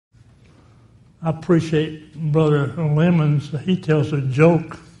I appreciate Brother Lemons. He tells a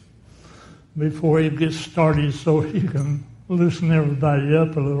joke before he gets started so he can loosen everybody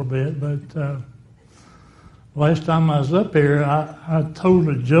up a little bit. But last time I was up here, I told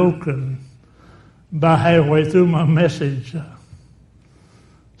a joke, and about halfway through my message,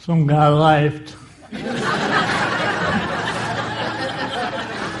 some guy laughed.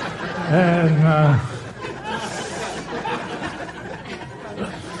 And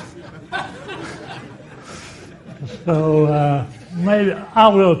so maybe I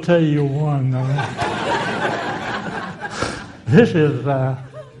will tell you one. This is I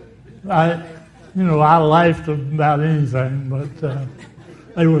laughed about anything, but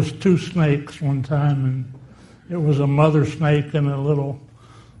there was two snakes one time, and it was a mother snake and a little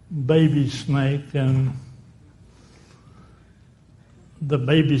baby snake, and the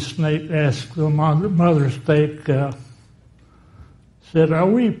baby snake asked the mother snake, said, "Are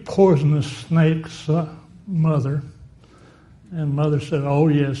we poisonous snakes, Mother?" And Mother said, "Oh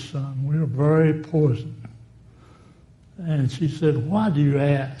yes, son, we're very poisonous." And she said, "Why do you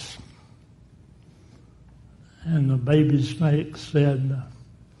ask?" And the baby snake said,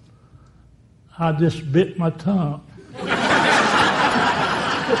 "I just bit my tongue."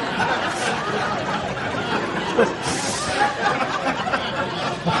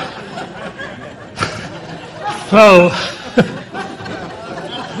 So,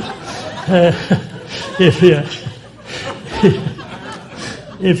 if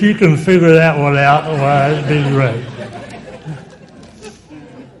you can figure that one out, well, it'd be great.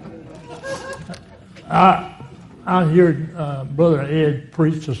 I heard Brother Ed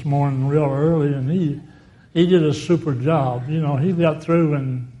preach this morning real early, and he did a super job. You know, he got through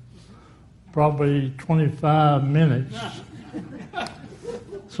in probably 25 minutes.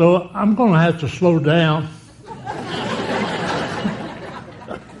 So I'm going to have to slow down.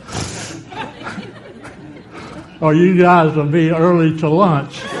 Or you guys will be early to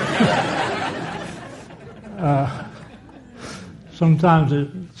lunch. Sometimes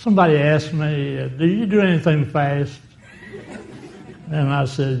somebody asks me, "Do you do anything fast?" And I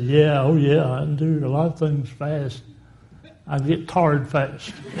said, "Yeah, oh yeah, I do a lot of things fast. I get tired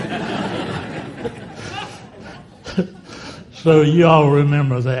fast." So you all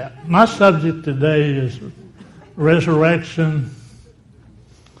remember that. My subject today is resurrection,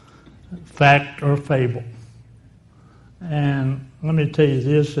 fact or fable. And let me tell you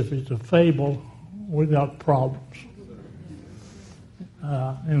this, if it's a fable, we got problems.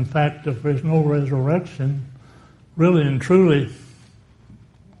 In fact, if there's no resurrection, really and truly,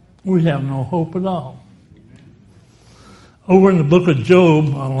 we have no hope at all. Over in the book of Job,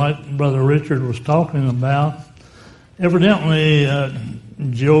 like Brother Richard was talking about, evidently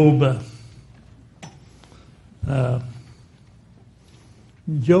Job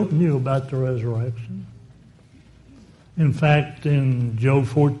knew about the resurrection. In fact, in Job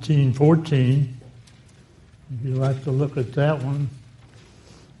 14:14, if you'd like to look at that one,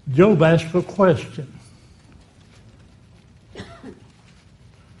 Job asked a question.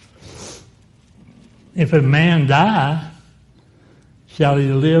 If a man die, shall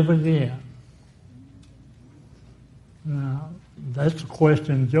he live again? Now, that's the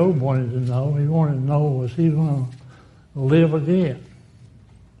question Job wanted to know. He wanted to know, was he going to live again?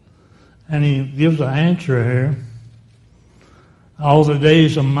 And he gives an answer here. All the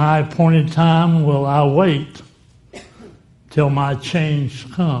days of my appointed time will I wait till my change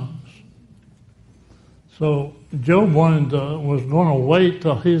comes. So Job was going to wait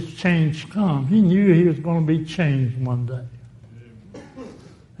till his change comes. He knew he was going to be changed one day.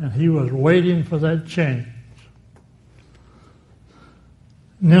 And he was waiting for that change.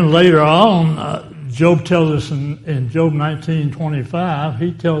 And then later on, Job tells us in Job 19:25,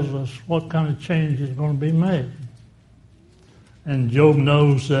 he tells us what kind of change is going to be made. And Job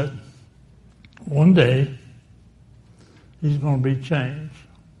knows that one day he's going to be changed.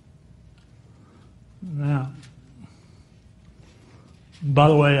 Now, by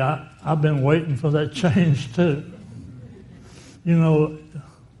the way, I've been waiting for that change too. You know,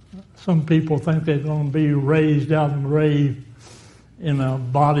 some people think they're going to be raised out of the grave in a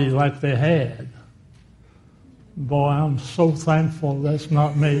body like they had. Boy, I'm so thankful that's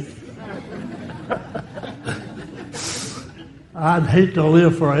not me. I'd hate to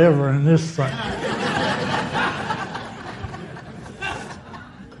live forever in this thing.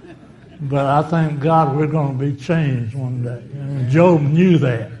 But I thank God we're going to be changed one day. And Job knew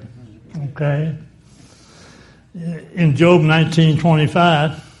that. Okay? In Job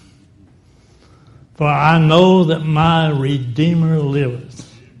 19:25, for I know that my Redeemer liveth,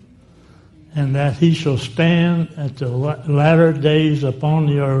 and that he shall stand at the latter days upon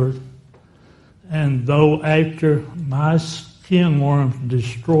the earth. And though after my skin worms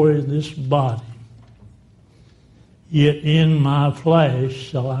destroy this body, yet in my flesh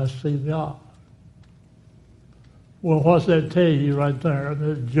shall I see God. Well, what's that tell you right there?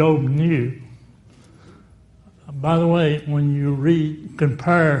 That Job knew. By the way, when you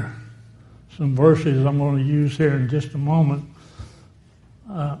compare some verses I'm going to use here in just a moment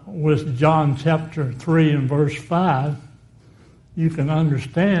with John chapter 3 and verse 5, you can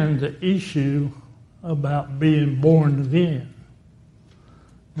understand the issue about being born again.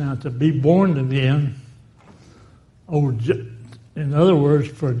 Now, to be born again, in other words,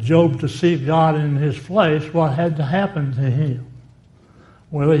 for Job to see God in his flesh, what had to happen to him?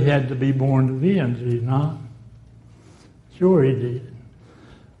 Well, he had to be born again, did he not? Sure he did.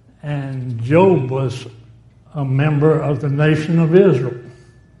 And Job was a member of the nation of Israel,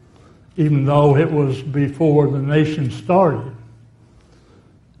 even though it was before the nation started.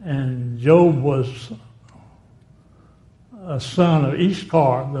 And Job was a son of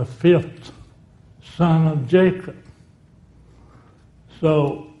Ishkar, the fifth son of Jacob.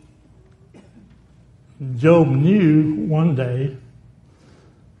 So Job knew one day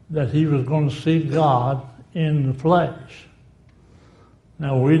that he was going to see God in the flesh.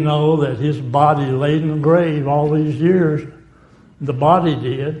 Now we know that his body laid in the grave all these years. The body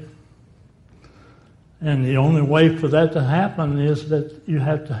did. And the only way for that to happen is that you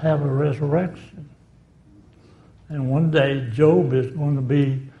have to have a resurrection. And one day Job is going to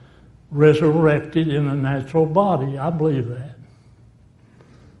be resurrected in a natural body. I believe that.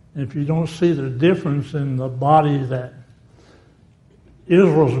 If you don't see the difference in the body that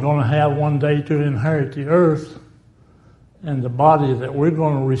Israel's going to have one day to inherit the earth and the body that we're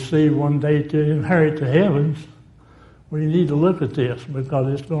going to receive one day to inherit the heavens, we need to look at this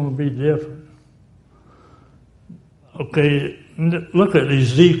because it's going to be different. Okay, look at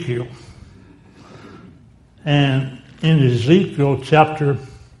Ezekiel. And in Ezekiel chapter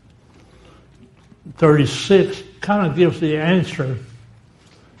 36 kind of gives the answer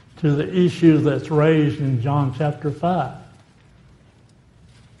to the issue that's raised in John chapter 5.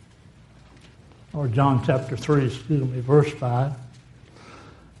 Or John chapter 3, verse 5.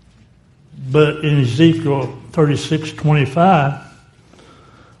 But in Ezekiel 36:25,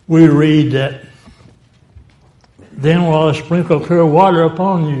 we read that, then will I sprinkle clear water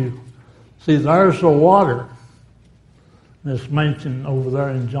upon you. See, there's the water that's mentioned over there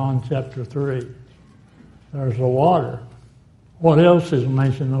in John chapter 3. There's the water. What else is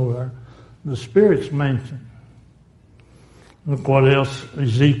mentioned over there? The Spirit's mentioned. Look what else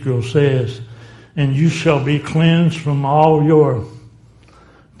Ezekiel says. And you shall be cleansed from all your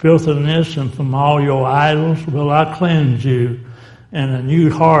filthiness, and from all your idols will I cleanse you. And a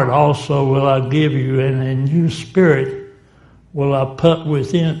new heart also will I give you, and a new spirit will I put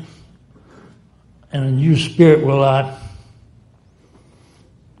within, and a new spirit will I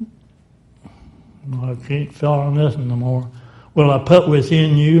can't follow nothing no more. Will I put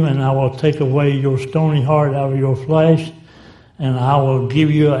within you, and I will take away your stony heart out of your flesh, and I will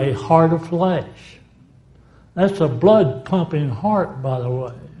give you a heart of flesh. That's a blood-pumping heart, by the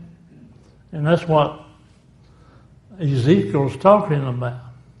way. And that's what Ezekiel's talking about.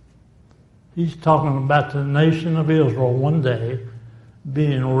 He's talking about the nation of Israel one day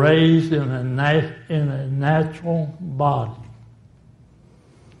being raised in a natural body.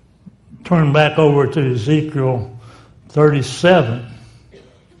 Turn back over to Ezekiel 37.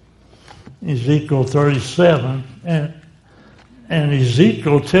 Ezekiel 37. And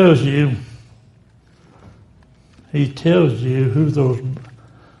Ezekiel tells you, he tells you who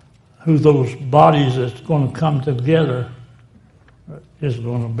those bodies that's going to come together is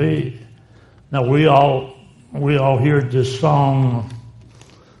going to be. Now we all hear this song,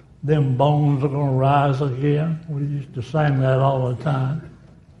 "Them bones are going to rise again." We used to sing that all the time.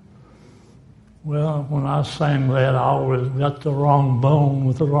 Well, when I sang that, I always got the wrong bone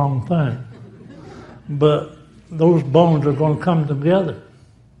with the wrong thing. But those bones are going to come together.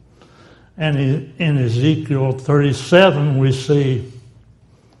 And in Ezekiel 37, we see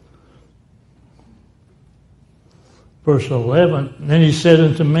verse 11, then he said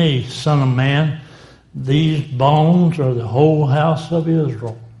unto me, Son of man, these bones are the whole house of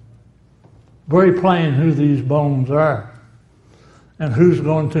Israel. Very plain who these bones are and who's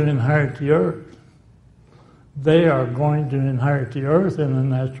going to inherit the earth. They are going to inherit the earth in a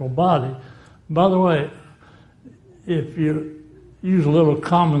natural body. By the way, if you use a little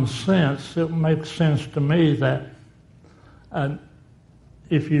common sense, it makes sense to me that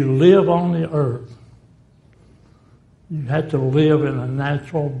if you live on the earth, you have to live in a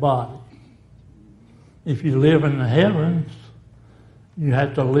natural body. If you live in the heavens, You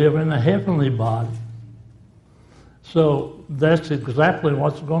have to live in a heavenly body. So that's exactly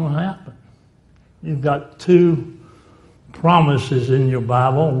what's going to happen. You've got two promises in your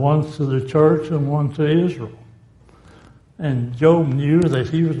Bible, one to the church and one to Israel. And Job knew that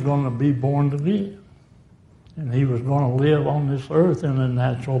he was going to be born again. And he was going to live on this earth in a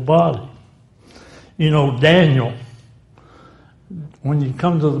natural body. You know, Daniel, when you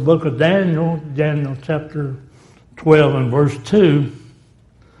come to the book of Daniel, Daniel chapter 12 and verse 2,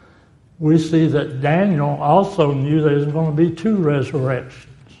 we see that Daniel also knew there was going to be two resurrections.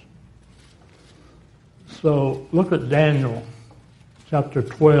 So look at Daniel chapter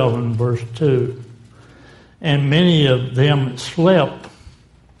 12 and verse 2. And many of them that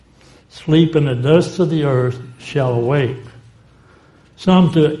sleep in the dust of the earth shall awake,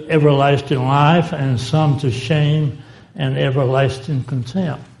 some to everlasting life and some to shame and everlasting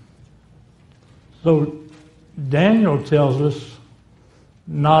contempt. So Daniel tells us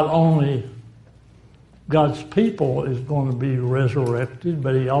not only God's people is going to be resurrected,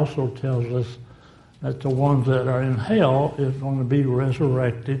 but he also tells us that the ones that are in hell is going to be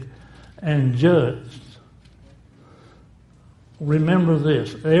resurrected and judged. Remember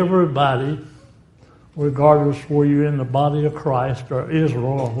this, everybody, regardless whether you're in the body of Christ or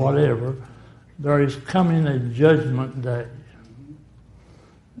Israel or whatever, there is coming a judgment day.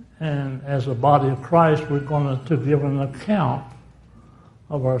 And as a body of Christ, we're going to give an account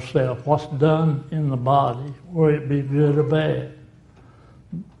of ourselves, what's done in the body, whether it be good or bad.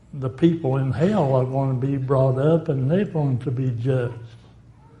 The people in hell are going to be brought up and they're going to be judged.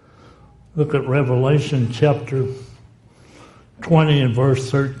 Look at Revelation chapter 20 and verse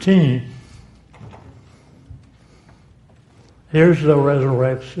 13. Here's the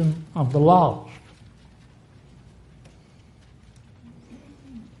resurrection of the lost.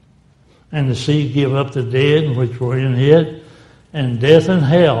 And the sea gave up the dead which were in it, and death and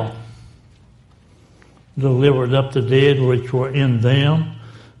hell delivered up the dead which were in them,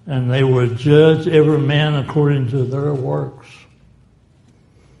 and they were judged every man according to their works.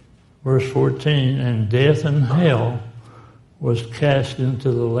 Verse 14, and death and hell was cast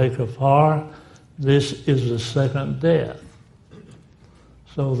into the lake of fire. This is the second death.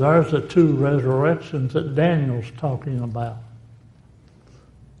 So there's the two resurrections that Daniel's talking about.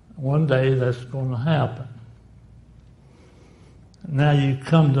 One day that's going to happen. Now you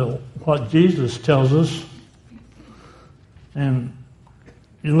come to what Jesus tells us, and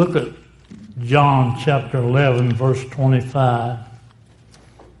you look at John chapter 11, verse 25.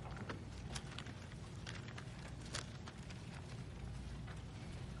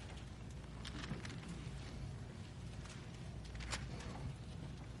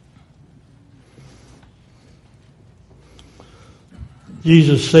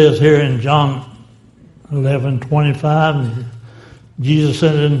 Jesus says here in John 11:25, Jesus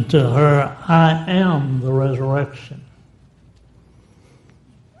said unto her, I am the resurrection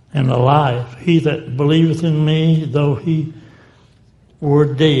and the life. He that believeth in me, though he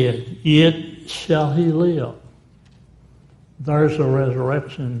were dead, yet shall he live. There's a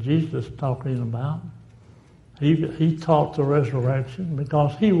resurrection Jesus is talking about. He taught the resurrection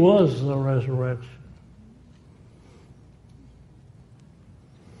because he was the resurrection.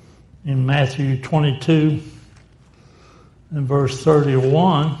 In Matthew 22 and verse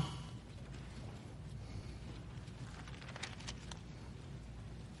 31,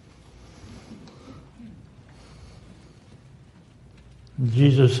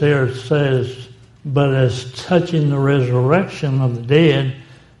 Jesus here says, but as touching the resurrection of the dead,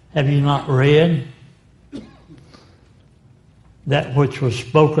 have you not read that which was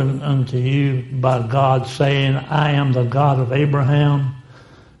spoken unto you by God, saying, I am the God of Abraham,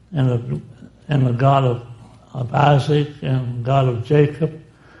 and the God of Isaac, and God of Jacob?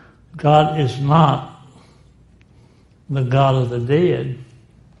 God is not the God of the dead,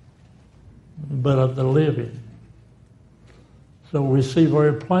 but of the living. So we see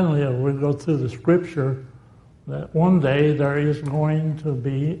very plainly as we go through the scripture that one day there is going to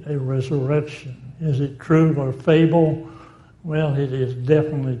be a resurrection. Is it true or fable? Well, it is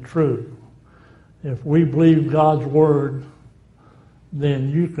definitely true. If we believe God's word, then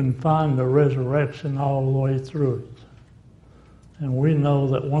you can find the resurrection all the way through it. And we know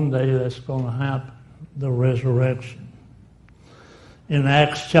that one day that's going to happen, the resurrection. In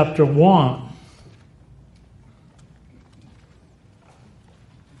Acts chapter 1,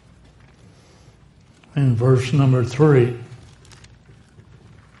 in verse number 3,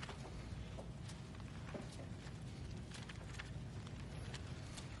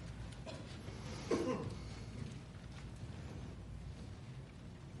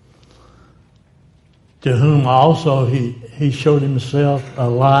 to whom also he he showed himself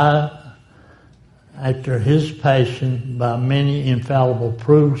alive after his passion by many infallible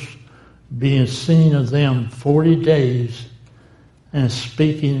proofs, being seen of them 40 days, and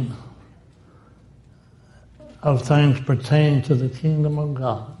speaking of things pertaining to the kingdom of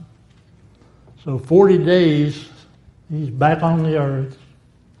God. So 40 days, he's back on the earth,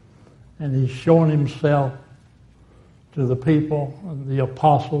 and he's showing himself to the people, the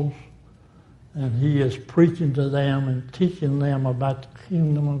apostles, and he is preaching to them and teaching them about the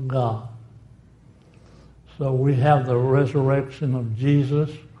kingdom of God. So we have the resurrection of Jesus.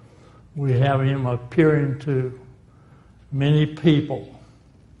 We have him appearing to many people.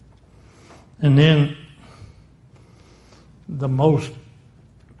 And then the most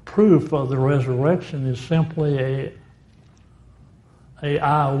proof of the resurrection is simply a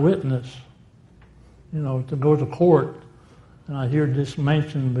eyewitness. You know, to go to court, and I heard this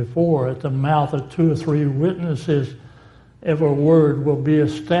mentioned before, at the mouth of 2 or 3 witnesses, every word will be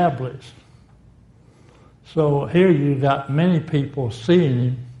established. So here you got many people seeing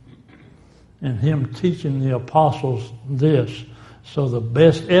him, and him teaching the apostles this. So the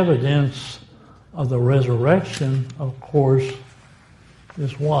best evidence of the resurrection, of course,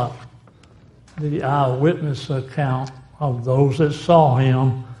 is what? The eyewitness account of those that saw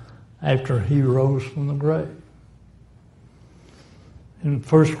him after he rose from the grave. In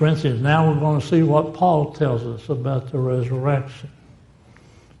 1 Corinthians, now we're going to see what Paul tells us about the resurrection.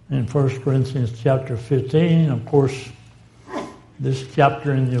 In 1 Corinthians chapter 15, of course, this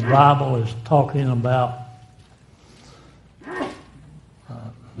chapter in your Bible is talking about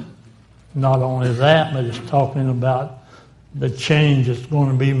not only that, but it's talking about the change that's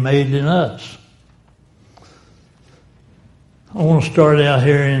going to be made in us. I want to start out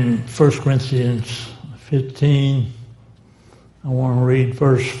here in 1 Corinthians 15. I want to read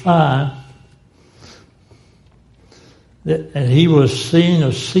verse 5. And he was seen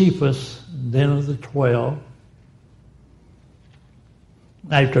of Cephas, then of the 12.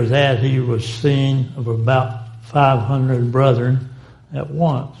 After that, he was seen of about 500 brethren at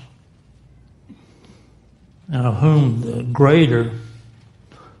once, and of whom the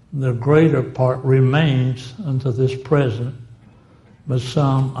greater part remains unto this present, but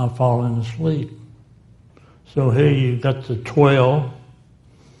some are fallen asleep. So here you've got the 12,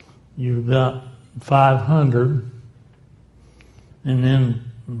 you've got 500, and then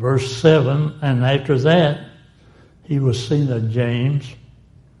verse 7, and after that he was seen of James,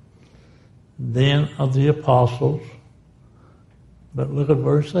 then of the apostles. But look at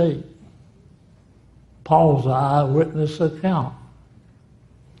verse 8. Paul's eyewitness account.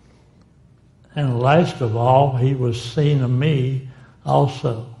 And last of all, he was seen of me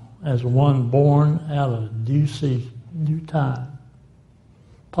also, as one born out of due time.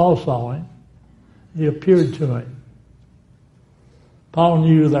 Paul saw him. He appeared to him. Paul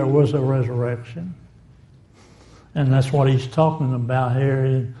knew there was a resurrection. And that's what he's talking about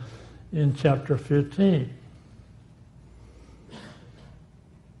here in chapter 15.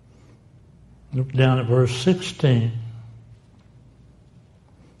 Look down at verse 16.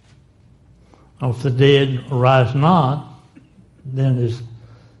 If the dead rise not, then is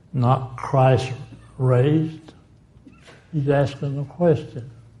not Christ raised? He's asking the question.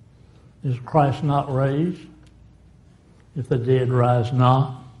 Is Christ not raised? If the dead rise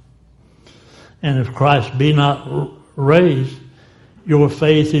not? And if Christ be not raised, your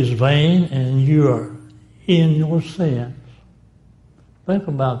faith is vain and you are in your sins. Think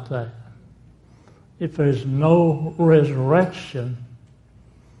about that. If there's no resurrection,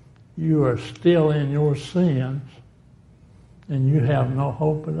 you are still in your sins and you have no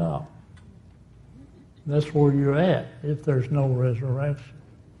hope at all. That's where you're at if there's no resurrection.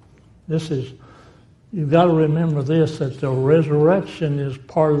 You've got to remember this, that the resurrection is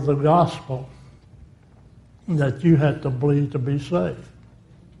part of the gospel that you have to believe to be saved.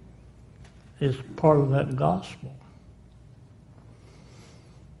 It's part of that gospel.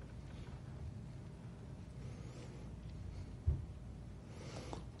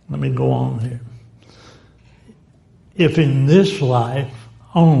 Let me go on here. If in this life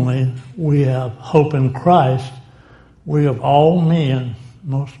only we have hope in Christ, we of all men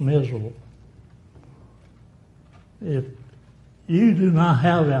most miserable. If you do not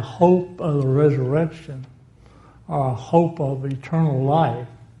have a hope of the resurrection or a hope of eternal life,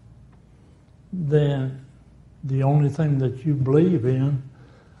 then the only thing that you believe in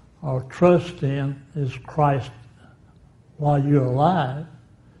or trust in is Christ while you're alive,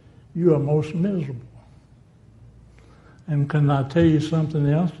 you are most miserable. And can I tell you something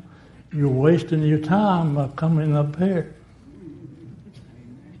else? You're wasting your time by coming up here.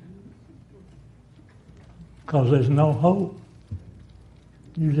 because there's no hope.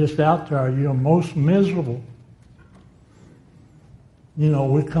 You're just out there. You're most miserable. You know,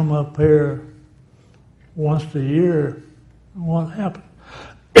 we come up here once a year, and what happens?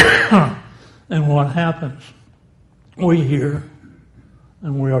 And what happens? We hear,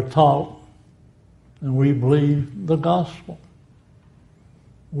 and we are taught, and we believe the gospel.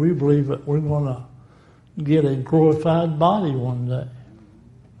 We believe that we're going to get a glorified body one day.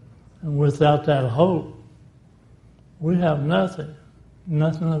 And without that hope, we have nothing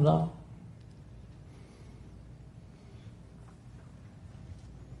at all.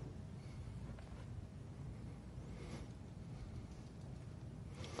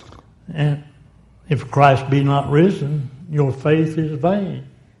 And if Christ be not risen, your faith is vain.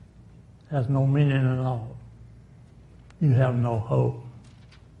 Has no meaning at all. You have no hope.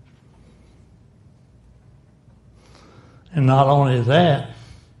 And not only that,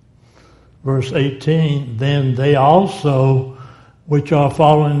 verse 18, then they also which are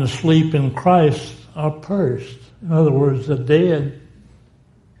fallen asleep in Christ are perished. In other words, the dead,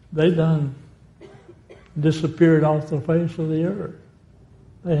 they done disappeared off the face of the earth.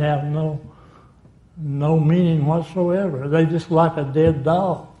 They have no meaning whatsoever. They just like a dead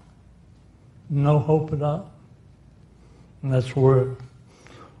dog. No hope at all. And that's where,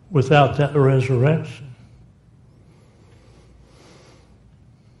 without that resurrection.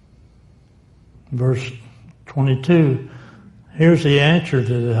 Verse 22, here's the answer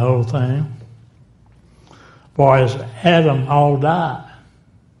to the whole thing. For as Adam all died,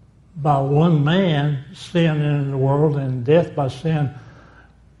 by one man sin entered the world, and death by sin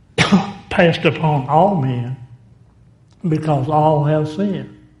passed upon all men, because all have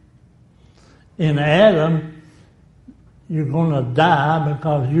sinned. In Adam, you're going to die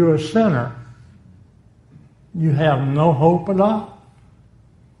because you're a sinner. You have no hope at all.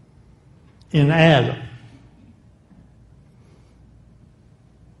 In Adam.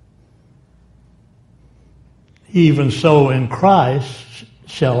 Even so in Christ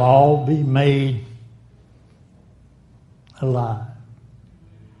shall all be made alive.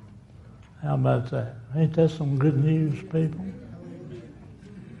 How about that? Ain't that some good news, people?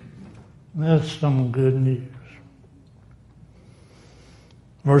 That's some good news.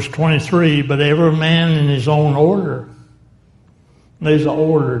 Verse 23, but every man in his own order. There's an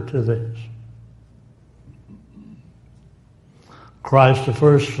order to this. Christ the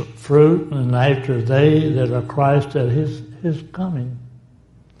first fruit, and after they that are Christ at his coming.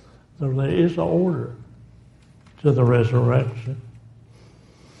 So there is an order to the resurrection.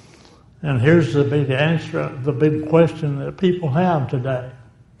 And here's the big answer, the big question that people have today.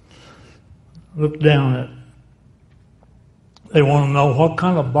 Look down at, they want to know what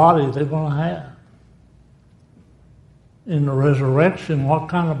kind of body they're going to have. In the resurrection, what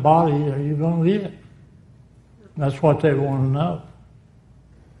kind of body are you going to get? That's what they want to know.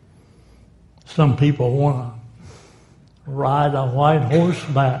 Some people want to ride a white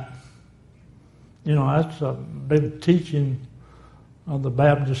horseback. You know, that's a big teaching of the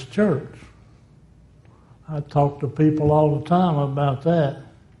Baptist church. I talk to people all the time about that.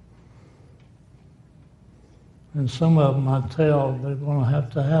 And some of them I tell they're going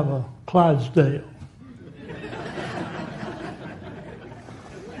to have a Clydesdale.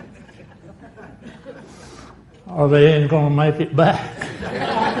 Or they ain't going to make it back.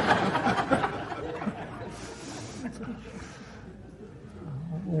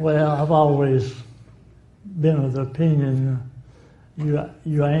 Well, I've always been of the opinion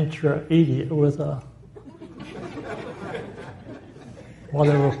you answer an idiot with a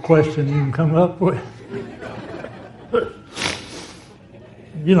whatever question you can come up with.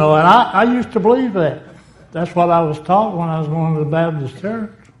 You know, and I used to believe that. That's what I was taught when I was going to the Baptist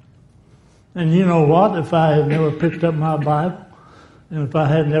church. And you know what? If I had never picked up my Bible, and if I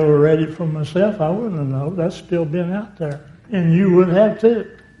had never read it for myself, I wouldn't have known. That's still been out there. And you would have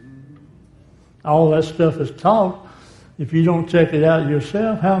too. All that stuff is taught. If you don't check it out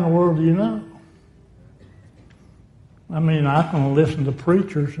yourself, how in the world do you know? I mean, I can listen to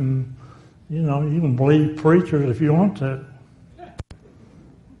preachers and, you know, you can believe preachers if you want to.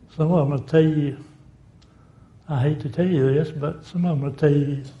 Some of them will tell you, I hate to tell you this, but some of them will tell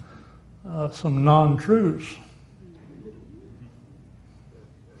you some non-truths.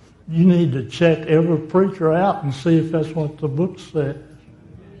 You need to check every preacher out and see if that's what the book says.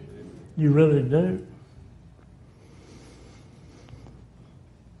 You really do.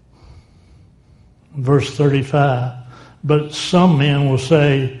 Verse 35, but some men will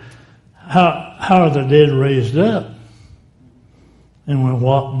say, how are the dead raised up? And with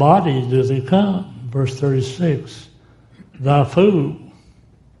what body do they come? Verse 36, thou fool,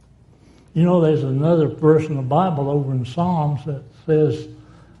 You know, there's another verse in the Bible over in Psalms that says,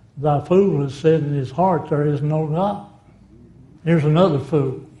 "Thy fool has said in his heart, there is no God." Here's another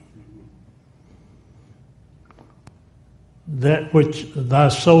fool. "That which thou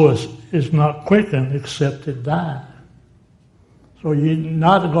sowest is not quickened except it die." So you're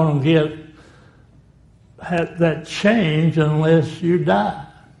not going to have that change unless you die.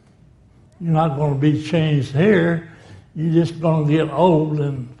 You're not going to be changed here. You're just going to get old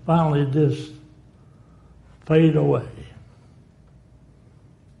and finally just fade away.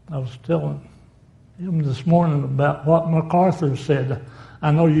 I was telling him this morning about what MacArthur said.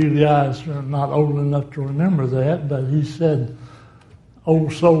 I know you guys are not old enough to remember that, but he said,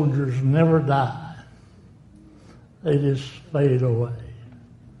 old soldiers never die. They just fade away.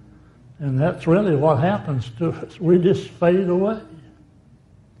 And that's really what happens to us. We just fade away.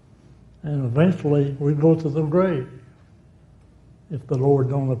 And eventually we go to the grave if the Lord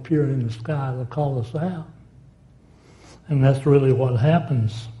don't appear in the sky to call us out. And that's really what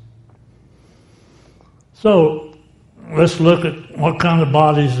happens. So let's look at what kind of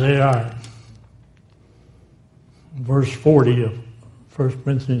bodies they are. Verse 40 of 1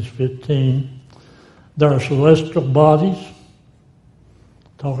 Corinthians 15. There are celestial bodies,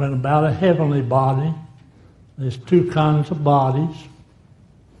 talking about a heavenly body. There's two kinds of bodies.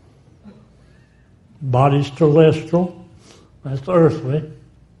 Bodies terrestrial, that's earthly.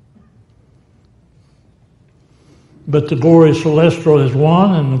 But the glorious celestial is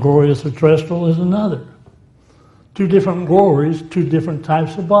one and the glorious terrestrial is another. Two different glories, two different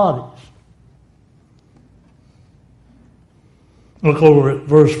types of bodies. Look over at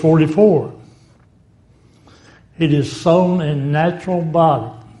verse 44. It is sown in natural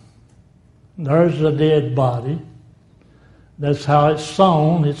body. There's a dead body. That's how it's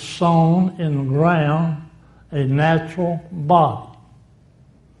sown. It's sown in the ground, a natural body.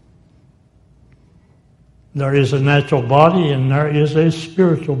 There is a natural body and there is a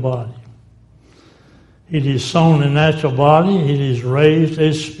spiritual body. It is sown a natural body, it is raised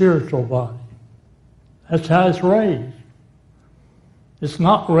a spiritual body. That's how it's raised. It's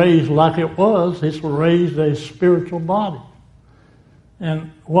not raised like it was, it's raised a spiritual body.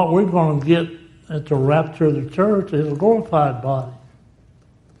 And what we're going to get at the rapture of the church is a glorified body.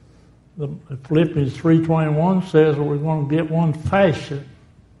 The Philippians 3:21 says that we're going to get one fashioned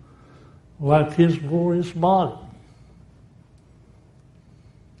like his glorious body.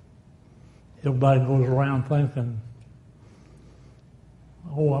 Everybody goes around thinking,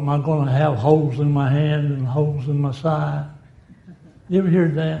 oh, am I going to have holes in my hand and holes in my side? You ever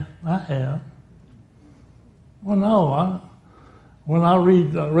heard that? I have. Well, no. When I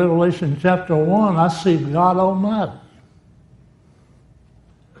read Revelation chapter 1, I see God Almighty.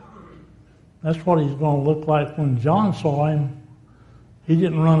 That's what he's going to look like when John saw him. He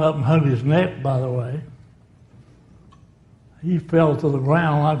didn't run up and hug his neck, by the way. He fell to the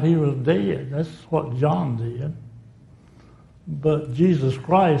ground like he was dead. That's what John did. But Jesus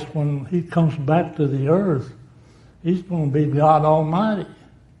Christ, when he comes back to the earth, he's going to be God Almighty.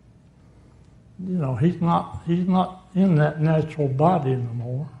 You know, he's not in that natural body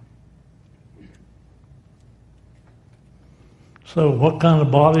anymore. So what kind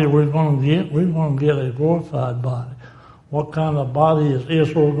of body are we going to get? We're going to get a glorified body. What kind of body is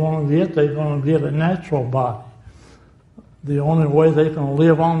Israel going to get? They're going to get a natural body. The only way they can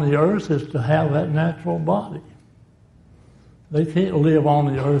live on the earth is to have that natural body. They can't live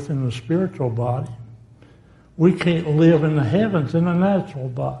on the earth in a spiritual body. We can't live in the heavens in a natural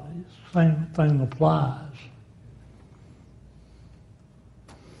body. Same thing applies.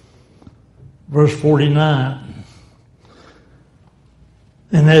 Verse 49.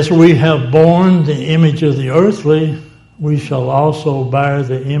 And as we have borne the image of the earthly, we shall also bear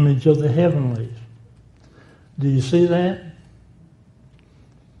the image of the heavenlies. Do you see that?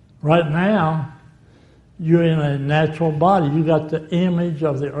 Right now, you're in a natural body. You got the image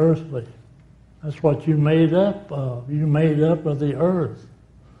of the earthly. That's what you made up of. You made up of the earth.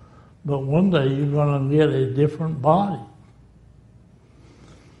 But one day you're going to get a different body.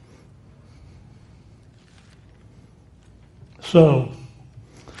 So,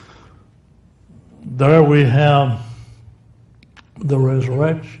 there we have the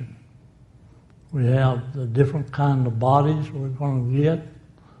resurrection. We have the different kind of bodies we're going to get.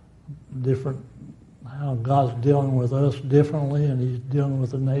 Different, how God's dealing with us differently and he's dealing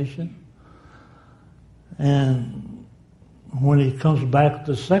with the nation. And when he comes back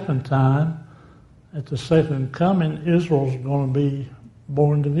the second time, at the second coming, Israel's going to be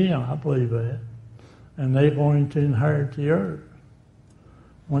born again, I believe that. And they're going to inherit the earth.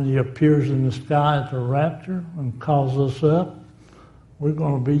 When he appears in the sky at the rapture and calls us up, we're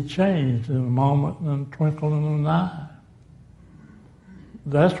going to be changed in a moment and a twinkling of an eye.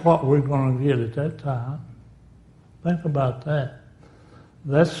 That's what we're going to get at that time. Think about that.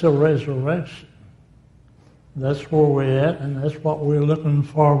 That's the resurrection. That's where we're at, and that's what we're looking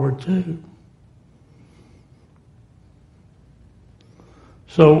forward to.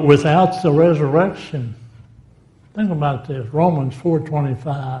 So without the resurrection, think about this, Romans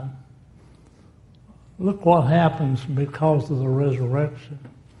 4:25. Look what happens because of the resurrection.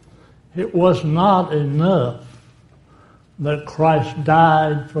 It was not enough that Christ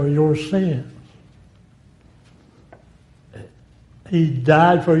died for your sins. He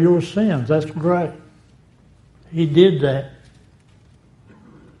died for your sins. That's great. He did that.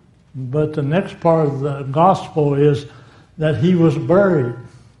 But the next part of the gospel is that he was buried.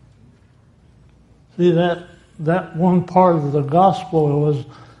 See, that one part of the gospel was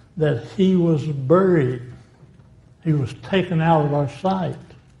that he was buried. He was taken out of our sight.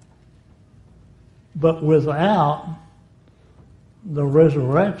 But without the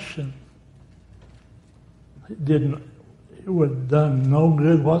resurrection, it would have done no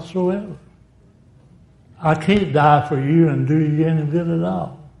good whatsoever. I can't die for you and do you any good at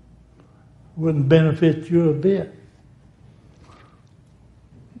all. It wouldn't benefit you a bit.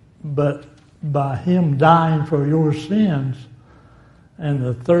 But by him dying for your sins, and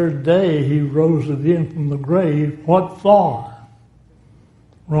the third day he rose again from the grave, what for?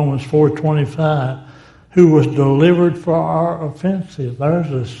 Romans 4:25, who was delivered for our offenses. There's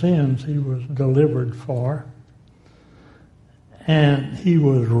the sins he was delivered for. And he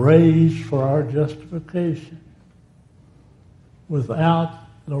was raised for our justification. Without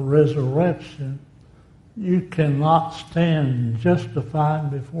the resurrection, you cannot stand justified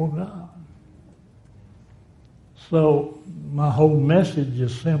before God. So my whole message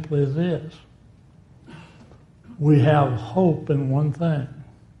is simply this. We have hope in one thing,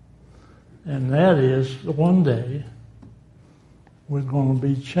 and that is one day we're going to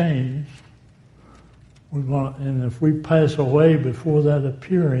be changed. And if we pass away before that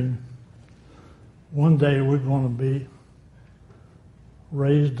appearing, one day we're going to be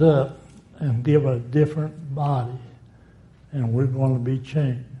raised up and give a different body, and we're going to be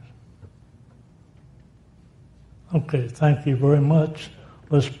changed. Okay, thank you very much.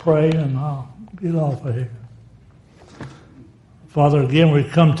 Let's pray, and I'll get off of here. Father, again, we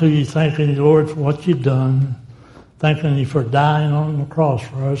come to you thanking you, Lord, for what you've done, thanking you for dying on the cross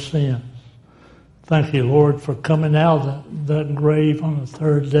for our sins. Thank you, Lord, for coming out of that grave on the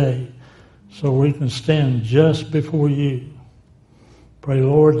third day so we can stand just before you. Pray,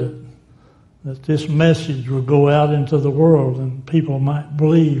 Lord, that this message will go out into the world and people might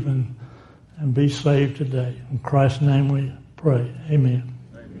believe and be saved today. In Christ's name we pray. Amen.